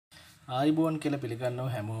ආයිබෝන් කියලා පිළිගන්නව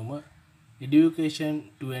හැමෝම Education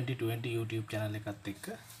 2020 YouTube channel එකත් එක්ක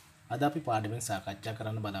අද අපි පාඩමෙන් සාකච්ඡා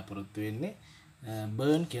කරන්න බලාපොරොත්තු වෙන්නේ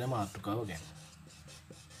බර්න් කියන මාතෘකාව ගැන.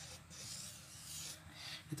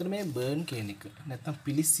 එතන මේ බර්න් කියන එක නැත්නම්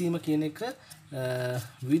පිලිස්සීම කියන එක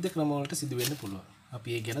විවිධ ක්‍රම වලට සිදු වෙන්න පුළුවන්. අපි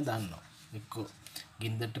ඒ ගැන දන්නවා. එක්ක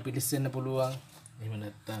ගින්දරට පිලිස්සෙන්න පුළුවන්. එහෙම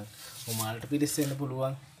නැත්නම් උමාලට පිලිස්සෙන්න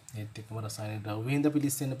පුළුවන්. ඒත් එක්කම රසායනික ද්‍රව්‍ය හින්දා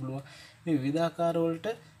පිලිස්සෙන්න පුළුවන්. මේ විවිධාකාර වලට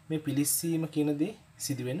මේ පිලිස්සීම කියන දේ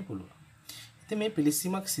සිදු වෙන්න පුළුවන්. ඉතින් මේ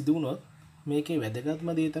පිලිස්සීමක් සිදු වුණොත් මේකේ වැදගත්ම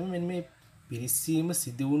දේ තමයි මෙන්න මේ පිලිස්සීම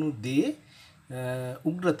සිදු වුණු දේ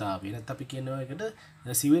උග්‍රතාවය. නැත්නම් අපි කියනවා ඒකට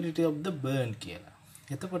severity of the burn කියලා.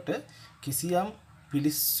 එතකොට කිසියම්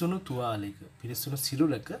පිලිස්සුණු තුවාලයක පිලිස්සුණු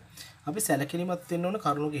සිරුරක අපි සැලකිලිමත් වෙන්න ඕන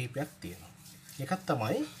කරුණු කිහිපයක් තියෙනවා. එකක්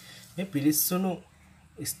තමයි මේ පිලිස්සුණු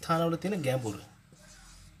ස්ථානවල තියෙන ගැඹුර.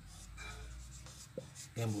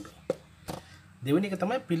 දෙවෙනි එක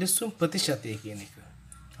තමයි පිලිස්සුම් ප්‍රතිශතය කියන එක.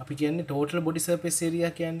 අපි කියන්නේ total body surface area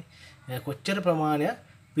කියන්නේ කොච්චර ප්‍රමාණයක්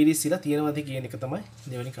පිලිස්සලා තියෙනවද කියන එක තමයි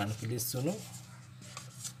දෙවෙනි කණු පිලිස්සුණු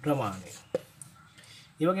ප්‍රමාණය.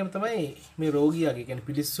 ඒ වගේම තමයි මේ රෝගියාගේ කියන්නේ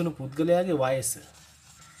පිලිස්සුණු පුද්ගලයාගේ වයස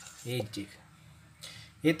age එක.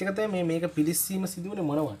 ඒත් එක තමයි මේක පිලිස්සීම සිදුවන්නේ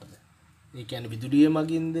මොනවටද? ඒ කියන්නේ විදුලිය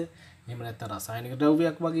මගින්ද එහෙම නැත්නම් රසායනික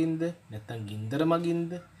ද්‍රව්‍යයක් මගින්ද නැත්නම් ගින්දර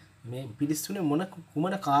මගින්ද මේ පිලිස්සුනේ මොන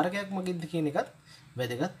කුමන කාරකයක් මගින්ද කියන එකත්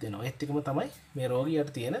වැදගත් වෙනවා. ඒත් එකම තමයි මේ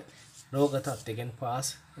රෝගියාට තියෙන රෝග තත්ත්වයෙන් පාස්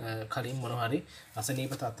කලින් මොන හරි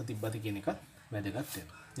අසනීප තත්ත්ව තිබ්බද කියන එකත් වැදගත්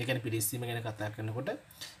වෙනවා. ඒ කියන්නේ පිලිස්සීම ගැන කතා කරනකොට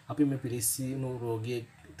අපි මේ පිලිස්සීම රෝගියෙක්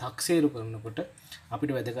තක්සේරු කරනකොට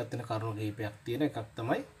අපිට වැදගත් වෙන කරුණු කිහිපයක් තියෙන එකක්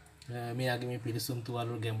තමයි මෙයාගේ මේ පිලිස්සුම් තුවාල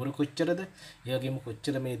වල ගැඹුර කොච්චරද? ඒ වගේම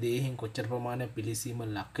කොච්චර මේ දේහෙන් කොච්චර ප්‍රමාණයක් පිලිස්සීම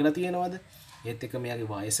ලක් වෙලා තියෙනවද? ඒත් එක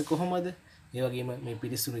මෙයාගේ වයස කොහොමද? ඒ වගේම මේ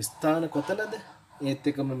පිලිස්සුණු ස්ථාන කොතනද? ඒත්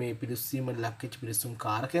එකම මේ පිලිස්සීම ලක් වෙච්ච පිලිස්සුම්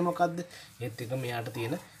කාරකය මොකද්ද? ඒත් එක මෙයාට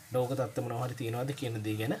තියෙන රෝග තත්ත්ව මොනවා හරි තියෙනවද කියන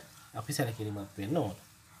දේ ගැන අපි සැලකිලිමත් වෙන්න ඕන.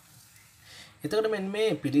 එතකොට මෙන්න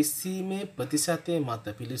මේ පිලිස්සීමේ ප්‍රතිශතයේ මත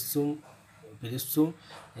පිලිස්සුම්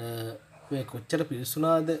මේ කොච්චර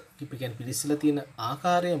පිලිස්සුණාද කියන්නේ පිලිස්සලා තියෙන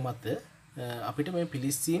ආකාරය මත අපිට මේ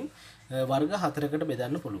පිලිස්සීම් වර්ග 4කට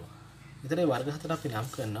බෙදන්න පුළුවන්. ඒතර ඒ වර්ග 4 අපි නම්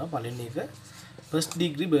කරනවා පළවෙනි එක first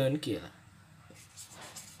degree burn කියලා.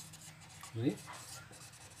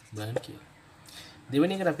 burn කියලා.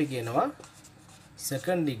 දෙවෙනි එකට අපි කියනවා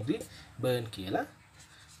second degree burn කියලා.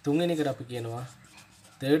 තුන්වෙනි එකට අපි කියනවා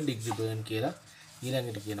third degree burn කියලා.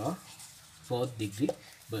 ඊළඟට කියනවා fourth degree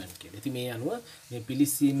burn කියලා. ඉතින් මේ අනුව මේ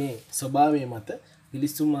පිලිස්සීමේ ස්වභාවය මත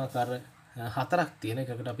පිලිස්සුම් ආකාර හතරක් තියෙන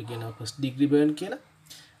එකකට අපි කියනවා first degree burn කියලා.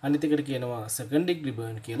 අනිත් එකට කියනවා second degree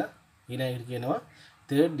burn කියලා. ඊළඟට කියනවා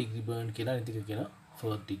third degree burn කියලා. අනිත් එක කියනවා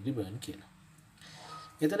fourth degree burn කියලා.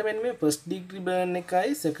 එතන මෙන්න මේ first degree burn එකයි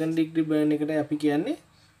second degree burn එකටයි අපි කියන්නේ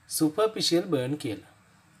superficial burn කියලා.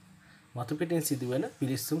 මතු පිටින් සිදුවෙන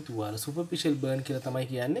පිලිස්සුම් තුවාල superficial burn කියලා තමයි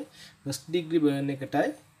කියන්නේ first degree burn එකටයි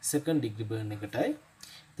second degree burn එකටයි.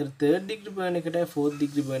 ඊට third degree burn එකටයි fourth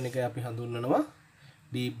degree burn එකයි අපි හඳුන්වනවා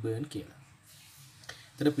deep burn කියලා.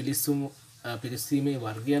 ඊට පිලිස්සීමේ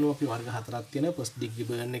වර්ගය අනුව අපි වර්ග හතරක් තියෙනවා. first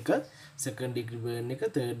degree burn එක, second degree burn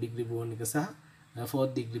එක, third degree burn එක සහ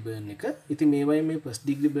fourth degree burn එක. ඉතින් මේවයි මේ first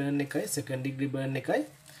degree burn එකයි second degree burn එකයි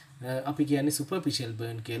අපි කියන්නේ superficial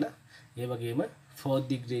burn කියලා. ඒ වගේම fourth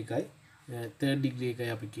degree එකයි third degree එකයි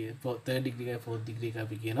අපි third degree එකයි fourth degree එකයි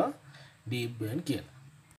අපි කියනවා deep burn කියලා.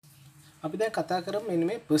 අපි දැන් කතා කරමු මෙන්න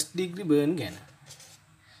මේ first degree burn ගැන.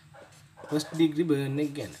 first degree burn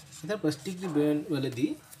එක ගැන. ඉතින් first degree burn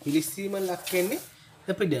වලදී පිලිස්සීම ලක් වෙන්නේ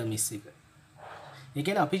එපිඩර්මිස් එක. ඒ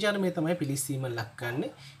කියන්නේ අපි චර්මයේ තමයි පිලිස්සීම ලක්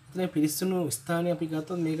කරන්නේ. ඉතින් පිලිස්සුණු ස්ථානය අපි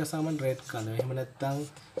ගත්තොත් මේක සාමාන්‍ය රෙඩ් කලර්. එහෙම නැත්නම්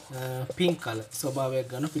පින්ක් කලර් ස්වභාවයක්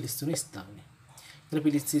ගන්න පිලිස්සුණු ස්ථානය. ඉතින්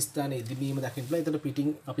පිලිස්සි ස්ථානයේ ඉදිමීම දකින්න පුළුවන්. ඒතර පිටින්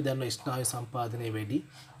අපි දන්නවා ස්නායු සම්පාදනය වැඩි,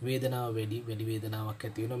 වේදනාව වැඩි වේදනාවක්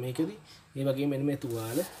ඇති වෙනවා මේකෙදි. ඒ වගේම මෙන්න මේ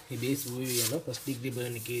තුවාල හිබේ සුවය යන first degree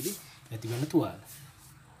burn එකේදී ඇති වෙන තුවාල.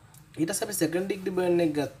 ඊට පස්සේ අපි second degree burn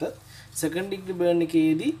එක ගත්තත් second degree burn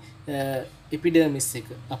එකේදී එපිඩර්මිස්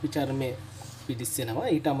එක අපි චර්මයේ පිලිස්සෙනවා.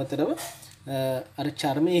 ඊට අමතරව අර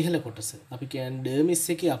චර්මයේ ඉහළ කොටස අපි කියන්නේ ඩර්මිස්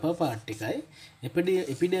එකේ අපර් පාර්ට් එකයි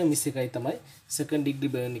එපිඩර්මිස් එකයි තමයි second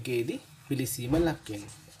degree burn එකේදී පිලිස්සීම ලක්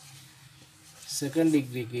වෙන්නේ. second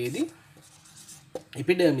degree එකේදී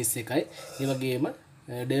එපිඩර්මිස් එකයි ඒ වගේම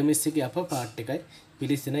ඩර්මිස් එකේ අපර් පාර්ට් එකයි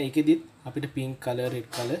පිලිස්සෙන. ඒකෙදිත් අපිට pink color red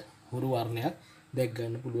color හුරු වර්ණයක් දැක්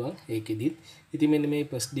ගන්න පුළුවන් ඒකෙදිත්. ඉතින් මෙන්න මේ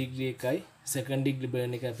first degree එකයි second degree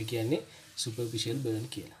burn එක අපි කියන්නේ superficial burn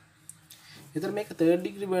කියලා. එතකොට මේක third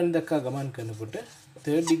degree burn දක්වා ගමන් කරනකොට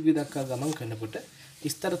third degree දක්වා ගමන් කරනකොට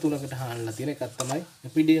ස්තර තුනකට හානලා තියෙන එකක් තමයි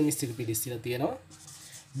එපිඩර්මිස් එක පිලිස්සලා තියෙනවා.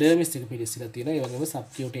 ඩර්මිස් එක පිළිසිලා තියෙනවා. ඒ වගේම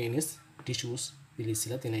සබ්කියුටේනියස් ටිෂුස්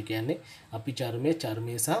පිළිසිලා තියෙන. ඒ කියන්නේ අපි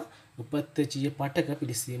චර්මයේ සහ උපත්ථජීය පටක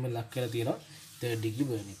පිළිසීම ලක් කරලා තියෙනවා 3rd degree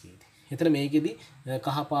burn එකේදී. එතන මේකෙදි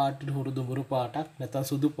කහ පාට හුරු දුඹුරු පාටක් නැත්නම්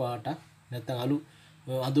සුදු පාටක් නැත්නම්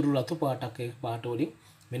අඳුරු රතු පාටක් ඒ පාට වලින්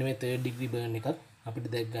මෙන්න මේ 3rd degree burn එකක් අපිට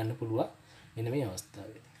දැක් ගන්න පුළුවන් මෙන්න මේ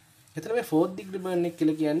අවස්ථාවේදී. එතන මේ 4th degree burn එක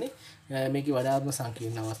කියලා කියන්නේ මේකේ වඩාත්ම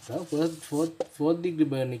සංකීර්ණ අවස්ථාව. 4th degree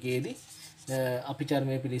burn එකේදී අපි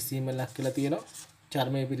චර්මයේ පිළිසීම ලක් කරලා තියෙනවා.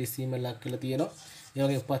 චර්මයේ පිළිසීම ලක් කරලා තියෙනවා. ඒ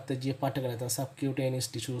වගේ උපත්ථජීය පටක නැත්නම් subcutaneous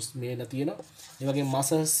tissues මේලා තියෙනවා. ඒ වගේ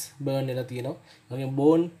muscles burn වෙලා තියෙනවා. ඒ වගේ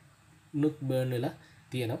bone නුත් burn වෙලා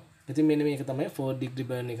තියෙනවා. ඉතින් මෙන්න මේක තමයි 4th degree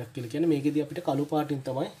burn එකක් කියලා කියන්නේ. මේකෙදී අපිට කළු පාටින්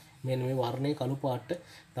තමයි මෙන්න මේ වර්ණයේ කළු පාට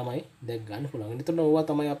තමයි දැක් ගන්න පුළුවන්. එතන ඕවා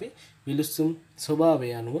තමයි අපි පිළිස්සුම් ස්වභාවය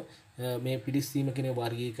අනුව මේ පිළිස්සීම කියන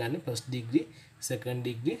වර්ගීකරණය 1st degree, 2nd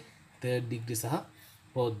degree, 3rd degree සහ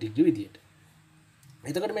 4th degree විදියට.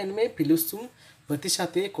 එතකොට මෙන්න මේ පිළිස්සුම්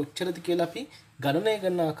ප්‍රතිශතයේ කොච්චරද කියලා අපි ගණනය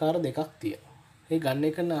කරන ආකාර දෙකක් තියෙනවා. මේ ගණනය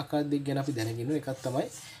කරන ආකාර දෙක ගැන අපි දැනගෙන ඉන්න එකක් තමයි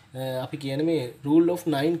අපි කියන්නේ මේ rule of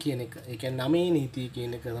 9 කියන එක. ඒ කියන්නේ 9 නීතිය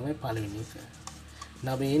කියන එක තමයි පළවෙනි එක.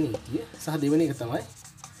 9 නීතිය සහ දෙවෙනි එක තමයි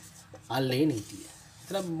අල්ලේ නීතිය.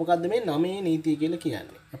 එතන මොකද්ද මේ 9 නීතිය කියලා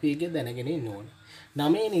කියන්නේ? අපි ඒක දැනගෙන ඉන්න ඕනේ.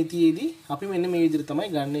 9 නීතියේදී අපි මෙන්න මේ විදිහට තමයි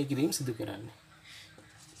ගණනය කිරීම සිදු කරන්නේ.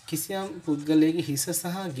 කිසියම් පුද්ගලයෙකුගේ හිස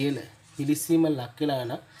සහ ගෙල පිළිසීම ලක් වෙලා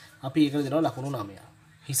නම් අපි ඒකට දෙනවා ලකුණු 9ක්.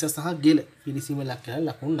 හිස සහ ගෙල පිළිසීම ලක් වෙලා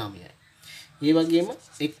ලකුණු 9යි. ඒ වගේම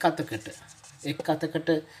එක් අතකට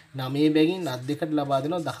 9 බැගින් අත් දෙකට ලබා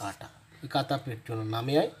දෙනවා 18ක්. එක අතක් පිට වෙන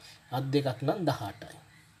 9යි අත් දෙකක් නම් 18යි.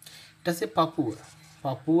 ඊට පස්සේ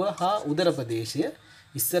පපුව හා උදර ප්‍රදේශය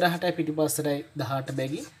ඉස්සරහටයි පිටිපස්සටයි 18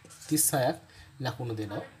 බැගින් 36ක් ලකුණු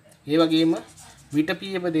දෙනවා. ඒ වගේම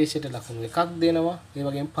විටපිය ප්‍රදේශයට ලකුණු 1ක් දෙනවා. ඒ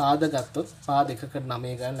වගේම පාද ගත්තොත් පාද එකකට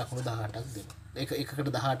 9 ගාන ලකුණු 18ක් දෙනවා. එකකට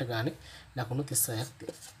 18 ගානේ ලකුණු 36ක්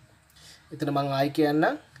දෙනවා. එතන මම ආයි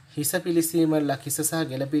කියන්නම් හිස පිළිසීම ලක් හිස සහ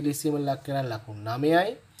ගෙල පිළිසීම ලක් කරන ලකුණු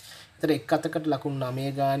 9යි. එතන එක් අතකට ලකුණු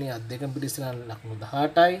 9 ගානේ අත් දෙකම පිළිසීම ලකුණු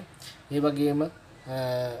 18යි. ඒ වගේම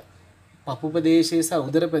පපු ප්‍රදේශයේ සහ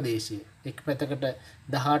උදර ප්‍රදේශයේ එක් පැත්තකට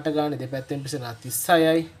 18 ගානේ දෙපැත්තෙන් පිළිසීම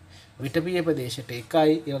 36යි. විටපිය ප්‍රදේශයට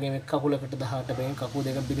 1යි. ඒ වගේම එක් කකුලකට 18 බැගින් කකුල්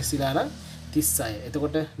දෙක පිළිසීලා නම් 36යි.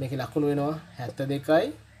 එතකොට මේකේ ලකුණු වෙනවා 72යි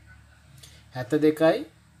 18යි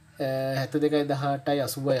 80යි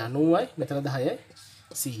 90යි මෙතන 10යි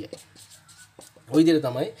 100යි. ওই විදිහට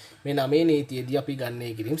තමයි මේ 9 නීතියේදී අපි ගණනය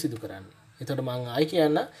කිරීම සිදු කරන්නේ. එතකොට මම ආයි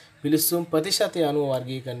කියන්න පිළිස්සුම් ප්‍රතිශතය අනුව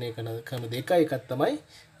වර්ගීකරණය කරන ක්‍රම දෙකයි. එකක් තමයි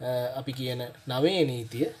අපි කියන 9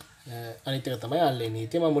 නීතිය, අනිත් එක තමයි අල්ලේ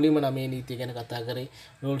නීතිය. මම මුලින්ම 9 නීතිය ගැන කතා කරේ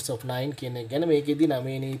rules of 9 කියන එක ගැන. මේකෙදී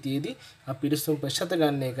 9 නීතියේදී අපි පිළිස්සුම් ප්‍රතිශත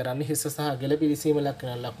ගණනය කරන්නේ හිස සහ ගෙල පිළිසීම ලක්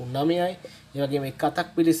කරන ලකුණු 9යි. ඒ වගේම එක අතක්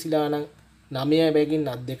පිළිසිලා නම් 9යි බැගින්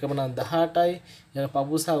අත් දෙකම නම් 18යි. ඊළඟ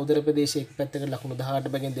පපුව සහ උදර ප්‍රදේශයේ එක පැත්තකට ලකුණු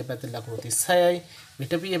 18 බැගින් දෙපැත්තට ලකුණු 36යි.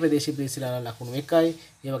 විටපිය ප්‍රදේශයේ පිළිසිලා නම් ලකුණු 1යි.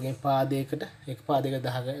 ඒ වගේම පාදයකට එක පාදයක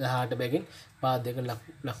 18 බැගින් පාදයක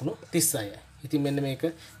ලකුණු 36යි. ඉතින් මෙන්න මේක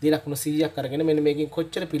දී ලකුණු 100ක් අරගෙන මෙන්න මේකෙන්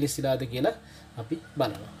කොච්චර පිළිසිලාද කියලා අපි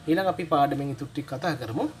බලනවා. ඊළඟ අපි පාඩමෙන් ඉතුරු ටික කතා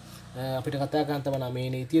කරමු. අපිට කතා කරන්න තමයි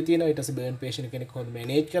 9 නීතිය තියෙනවා. ඊට පස්සේ බර්න් පේෂන්ට් කෙනෙක් කොහොමද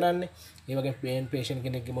මැනේජ් කරන්නේ? ඒ වගේම බර්න් පේෂන්ට්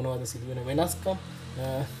කෙනෙක්ගේ මොනවද සිදුවෙන වෙනස්කම්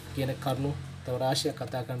කියන කරුණු තව රාශියක්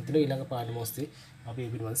කතා කරන්න තියෙනවා. ඊළඟ පාඩම ඔස්සේ අපි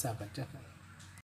මේ පිළිබඳව සාකච්ඡා කරමු.